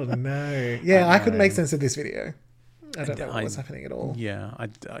 Oh, no. Yeah, I couldn't make sense of this video. I don't know what was happening at all. Yeah, I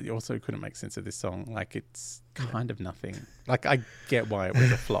also couldn't make sense of this song. Like, it's kind of nothing. Like, I get why it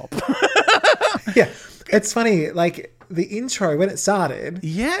was a flop. Yeah, it's funny. Like, the intro, when it started,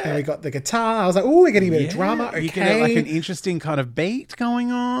 and we got the guitar, I was like, oh, we're getting a bit of drama. Okay. You get like an interesting kind of beat going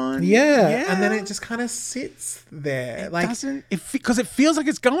on. Yeah. And then it just kind of sits there. It doesn't, because it feels like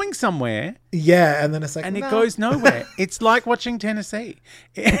it's going somewhere. Yeah, and then it's like, and it goes nowhere. It's like watching Tennessee.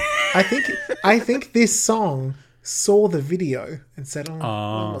 I think this song saw the video and said,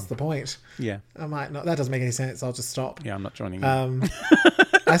 well, what's the point? Yeah. I might not. That doesn't make any sense. I'll just stop. Yeah, I'm not joining you.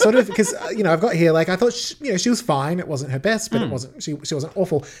 I sort of, because, I've got here, like, I thought, she was fine. It wasn't her best, but it wasn't, she wasn't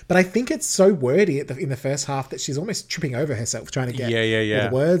awful. But I think it's so wordy in the first half that she's almost tripping over herself trying to get the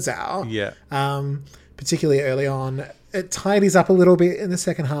words out. Yeah. Particularly early on. It tidies up a little bit in the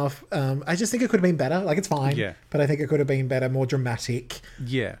second half. I just think it could have been better. Like, it's fine. Yeah. But I think it could have been better, more dramatic.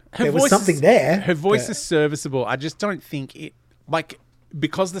 Yeah. There was something there. Her voice is serviceable. I just don't think it, like,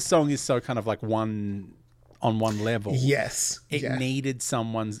 because the song is so kind of like on one level. Yes. It needed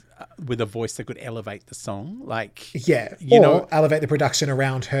someone with a voice that could elevate the song. Like, elevate the production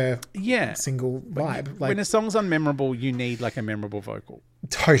around her single vibe. Like, when a song's unmemorable, you need like a memorable vocal.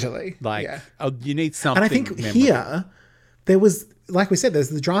 Totally. Like, you need something. And I think memorable. Here, there was, like we said, there's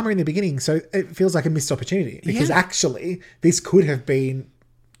the drama in the beginning. So it feels like a missed opportunity because actually this could have been,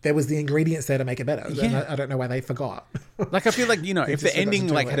 there was the ingredients there to make it better. Yeah. I don't know why they forgot. Like, I feel like, if the ending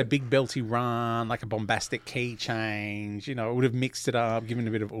like had a big belty run, like a bombastic key change, it would have mixed it up, given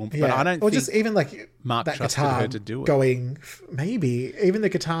a bit of oomph. Yeah. But I don't think just even like Mark that trusted guitar her to do it. Going, maybe even the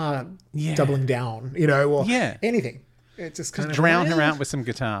guitar doubling down, or anything. It just kind of drown her out with some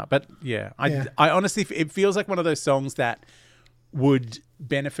guitar. But I honestly, it feels like one of those songs that would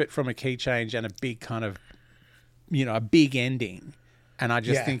benefit from a key change and a big kind of, a big ending. And I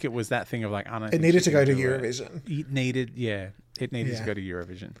just think it was that thing of like, I don't think it needed to go to Eurovision. It needed to go to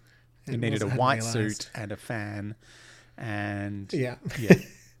Eurovision. It needed a white suit and a fan and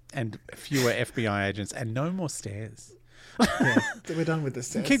and fewer FBI agents and no more stairs. We're done with the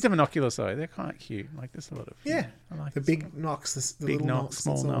stairs. Keep the binoculars though; they're quite cute. Like, there's a lot of I like the big song. knocks, the big little knocks,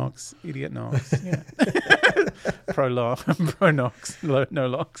 small knocks, idiot knocks, pro knocks, no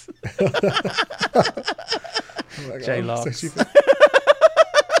locks. Oh J locks.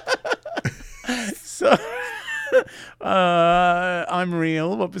 So, I'm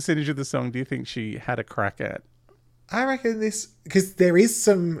Real. What percentage of the song do you think she had a crack at? I reckon this, because there is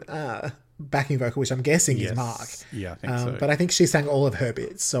some backing vocal, which I'm guessing is Mark. Yeah, I think so. But I think she sang all of her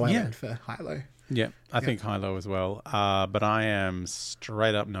bits, so I went for high-low. Yeah, I think high-low as well. But I am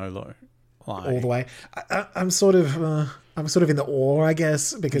straight up no-low. All the way. I'm sort of in the awe, I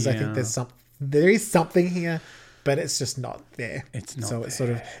guess, because I think there is something here. But it's just not there. It's not. So there. It's sort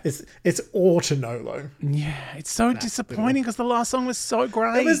of it's all to no low. Yeah, it's so disappointing because the last song was so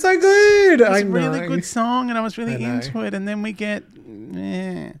great. It was so good. It was a really good song, and I was really into it. And then we get,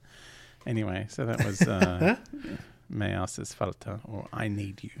 Anyway, so that was Me Haces Falta, or I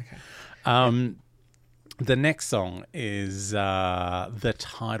Need You. Okay. The next song is the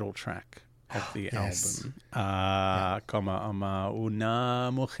title track. of the Yes. album, Como ama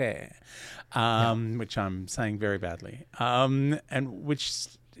una mujer, which I'm saying very badly, and which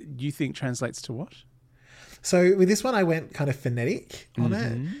you think translates to what? So with this one, I went kind of phonetic on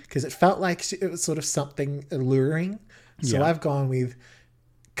it because it felt like it was sort of something alluring. So I've gone with,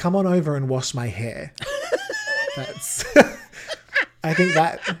 come on over and wash my hair. That's... I think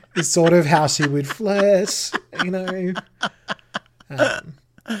that is sort of how she would flirt, you know.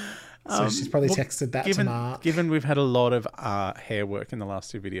 So she's probably texted that to Mark. Given we've had a lot of hair work in the last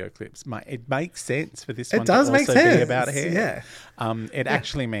two video clips, it makes sense for this one to also be about hair. Yeah. It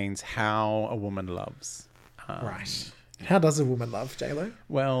actually means how a woman loves. Right. How does a woman love, J-Lo?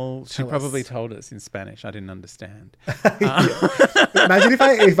 Well, she probably told us in Spanish. I didn't understand. Imagine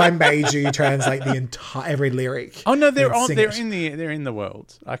if I made you translate the entire every lyric. Oh no, they're in the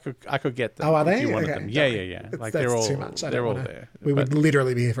world. I could get them. Oh, are they? If you wanted them. Yeah. Like they're all too much. They're all there. We would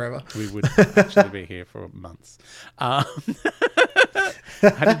literally be here forever. We would actually be here for months. How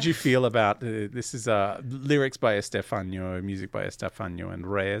did you feel about this? Is lyrics by Estefano, music by Estefano and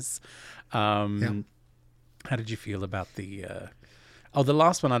Reyes. How did you feel about the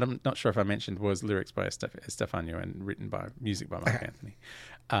last one? I'm not sure if I mentioned was lyrics by Estefano and written by music by Mark Anthony,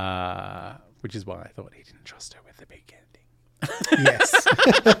 which is why I thought he didn't trust her with the big ending. Yes.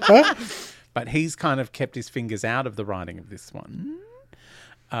 But he's kind of kept his fingers out of the writing of this one.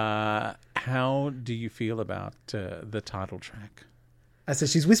 How do you feel about the title track? I said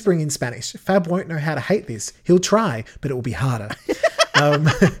she's whispering in Spanish. Fab won't know how to hate this. He'll try, but it will be harder.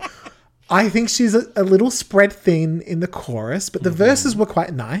 I think she's a little spread thin in the chorus, but the verses were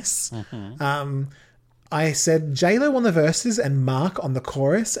quite nice. I said J-Lo on the verses and Mark on the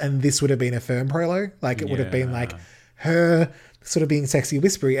chorus, and this would have been a firm prolo. Like, it would have been like her sort of being sexy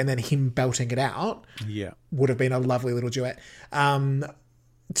whispery and then him belting it out. Yeah. Would have been a lovely little duet.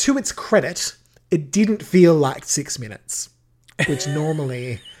 To its credit, it didn't feel like 6 minutes, which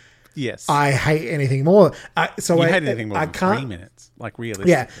normally... Yes. I hate anything more. You hate anything more than 3 minutes, like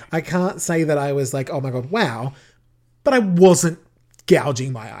realistically. Yeah, I can't say that I was like, oh my God, wow. But I wasn't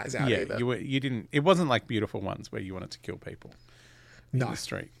gouging my eyes out either. You didn't. It wasn't like Beautiful Ones where you wanted to kill people in the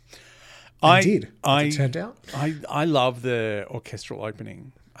street. I did. It turned out. I love the orchestral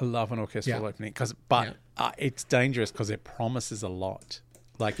opening. I love an orchestral opening but it's dangerous because it promises a lot.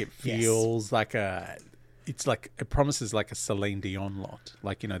 Like it feels like it promises like a Celine Dion lot.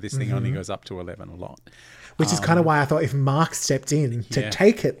 Like, you know, this thing only goes up to 11 a lot. Which is kind of why I thought if Mark stepped in to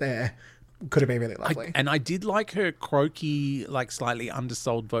take it there, could have been really lovely. I did like her croaky, like slightly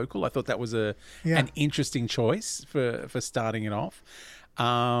undersold vocal. I thought that was an interesting choice for starting it off.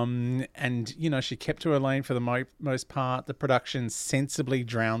 And, you know, she kept to her lane for the most part. The production sensibly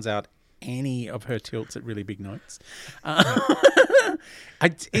drowns out any of her tilts at really big notes.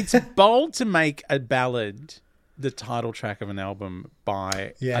 It's bold to make a ballad the title track of an album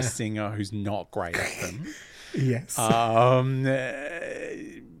by a singer who's not great at them. Yes.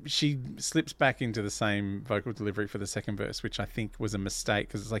 She slips back into the same vocal delivery for the second verse, which I think was a mistake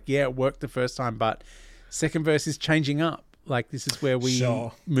because it's like, it worked the first time, but second verse is changing up. Like, this is where we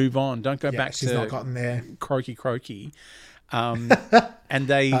move on. Don't go back she's to not gotten there. Croaky. And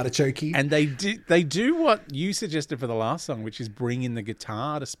they do what you suggested for the last song, which is bring in the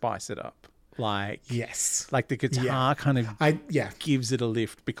guitar to spice it up. Like, like the guitar kind of gives it a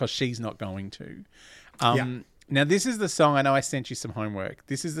lift because she's not going to. Now, this is the song. I know I sent you some homework.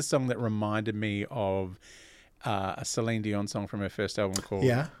 This is the song that reminded me of a Celine Dion song from her first album called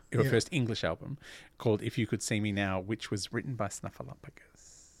her first English album called "If You Could See Me Now," which was written by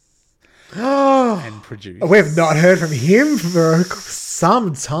Snuffleupagus. And produced. We've not heard from him for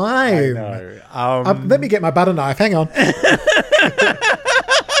some time. I know. Let me get my butter knife. Hang on.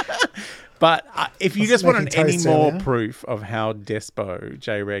 But if you just wanted any more proof of how despo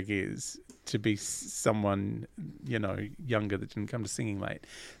J-Reg is to be someone, you know, younger that didn't come to singing late,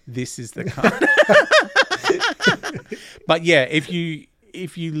 this is the kind. But yeah, if you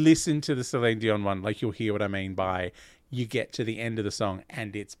listen to the Celine Dion one, like, you'll hear what I mean by you get to the end of the song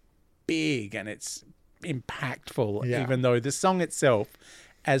and it's big and it's impactful, even though the song itself,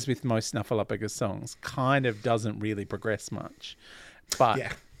 as with most Snuffleupagus songs, kind of doesn't really progress much.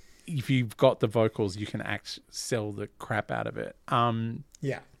 But if you've got the vocals, you can sell the crap out of it.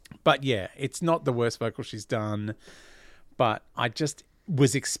 But yeah, it's not the worst vocal she's done, but I just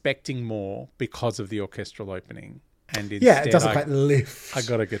was expecting more because of the orchestral opening. And instead, it doesn't quite lift. I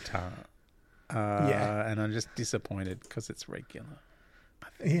got a guitar. And I'm just disappointed because it's regular.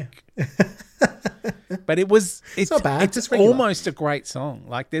 But it's not bad. It's almost a great song.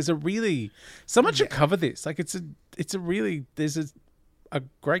 Like, there's a really, someone should cover this. Like, there's a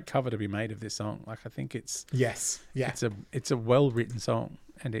great cover to be made of this song. Like, I think it's a well written song,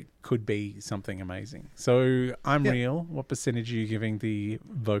 and it could be something amazing. So I'm real. What percentage are you giving the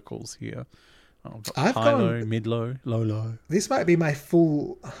vocals here? I've high, low, mid, low, low, low. This might be my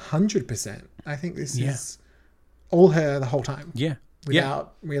full 100%. I think this is all her the whole time. Yeah.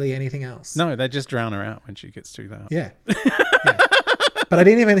 Without really anything else. No, they just drown her out when she gets too loud. Yeah. But I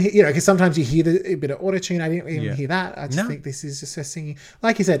didn't even hear, because sometimes you hear a bit of autotune. I didn't even hear that. I just think this is just her singing.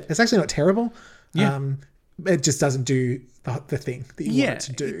 Like you said, it's actually not terrible. Yeah. It just doesn't do the thing that you want it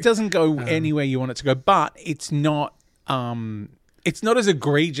to do. It doesn't go anywhere you want it to go, but it's not as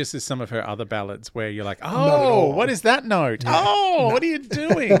egregious as some of her other ballads where you're like, oh, what is that note? Yeah. Oh, what are you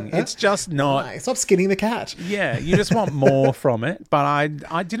doing? It's just not. Right. Stop skinning the cat. Yeah, you just want more from it. But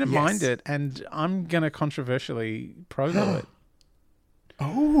I didn't mind it, and I'm going to controversially pro-low it.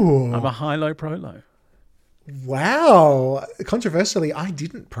 Oh. I'm a high-low pro-low. Wow. Controversially, I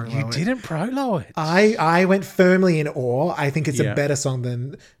didn't pro-low it. You didn't pro-low it. I went firmly in awe. I think it's a better song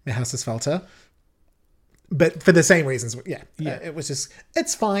than Mehr Haus Falter. But for the same reasons, it was just,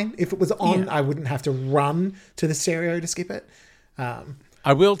 it's fine. If it was on, I wouldn't have to run to the stereo to skip it.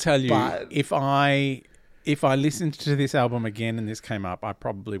 I will tell you, if I listened to this album again and this came up, I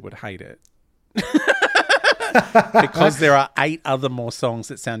probably would hate it. Because there are 8 other more songs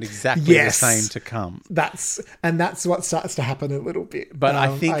that sound exactly the same to come. That's what starts to happen a little bit. But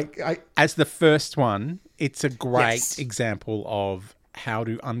I think as the first one, it's a great example of how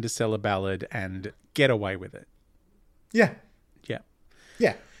to undersell a ballad and get away with it. Yeah. Yeah.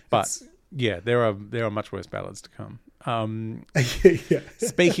 Yeah. But there are much worse ballads to come.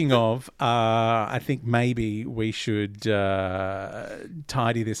 Speaking of, I think maybe we should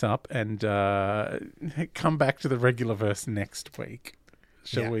tidy this up and come back to the Regularverse next week.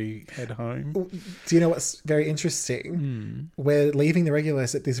 Shall we head home? Do you know what's very interesting? We're leaving the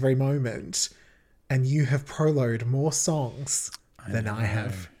Regularverse at this very moment, and you have prologued more songs than I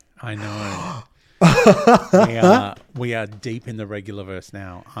have. I know. we are deep in the Regularverse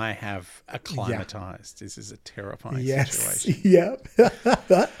now. I have acclimatized. This is a terrifying situation. Yep.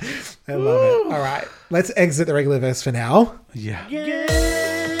 I love it. All right, let's exit the Regularverse for now. Yeah. Get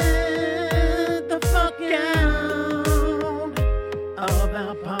the fuck out of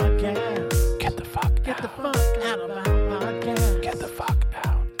our podcast. Get the fuck out. Get the fuck out of our podcast. Get the fuck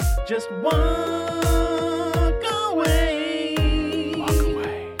out. Just walk away. Walk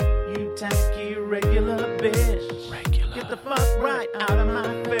away. You tacky regular bitch. Regular. Get the fuck right out of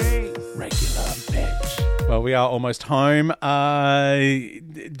my face. Regular bitch. Well, we are almost home.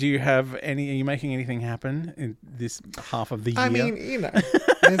 Do you have any? Are you making anything happen in this half of the year? I mean,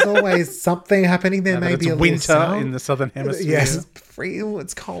 there's always something happening. There may be a winter sound in the southern hemisphere. Yes, it's free.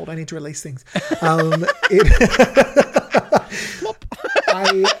 It's cold. I need to release things.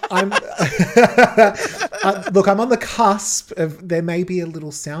 Look, I'm on the cusp of there may be a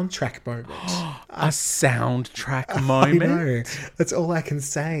little soundtrack moment. A soundtrack moment? I know. That's all I can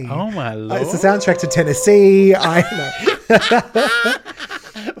say. Oh, my Lord. It's a soundtrack to Tennessee. I know.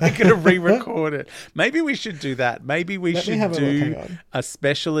 We're going to re-record it. Maybe we should do that. Maybe we should do a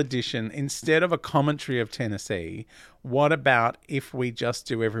special edition. Instead of a commentary of Tennessee, what about if we just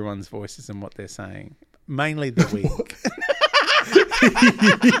do everyone's voices and what they're saying? Mainly the week.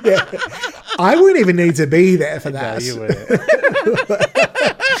 I wouldn't even need to be there for that. No, you wouldn't.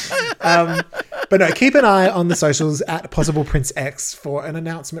 But no, keep an eye on the socials at Possible Prince X for an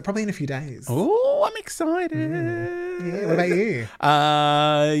announcement, probably in a few days. Oh, I'm excited. Yeah, what about you?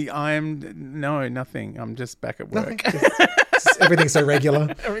 Nothing. I'm just back at work. Everything's so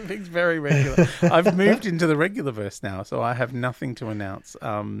regular. Everything's very regular. I've moved into the Regularverse now, so I have nothing to announce.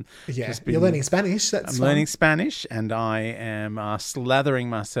 You're learning Spanish. I'm learning Spanish, and I am slathering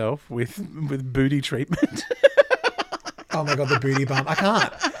myself with booty treatment. Oh my God, the booty bump. I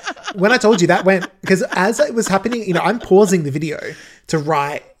can't. When I told you that went, because as it was happening, I'm pausing the video to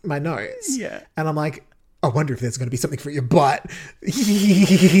write my notes. Yeah. And I'm like, I wonder if there's going to be something for your butt. And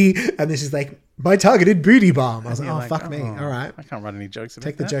then she's like, my targeted booty bomb. I was like, fuck me. All right. I can't write any jokes about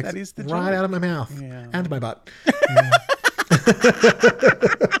Take the jokes That is the right joke. out of my mouth and my butt.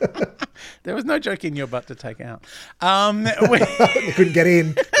 There was no joke in your butt to take out. Couldn't get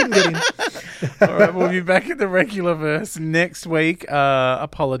in. All right, we'll be back in the Regularverse next week.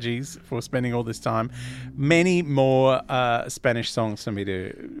 Apologies for spending all this time. Many more Spanish songs for me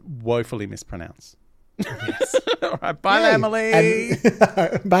to woefully mispronounce. Yes. All right, bye, Emily.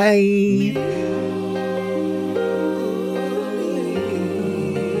 Bye.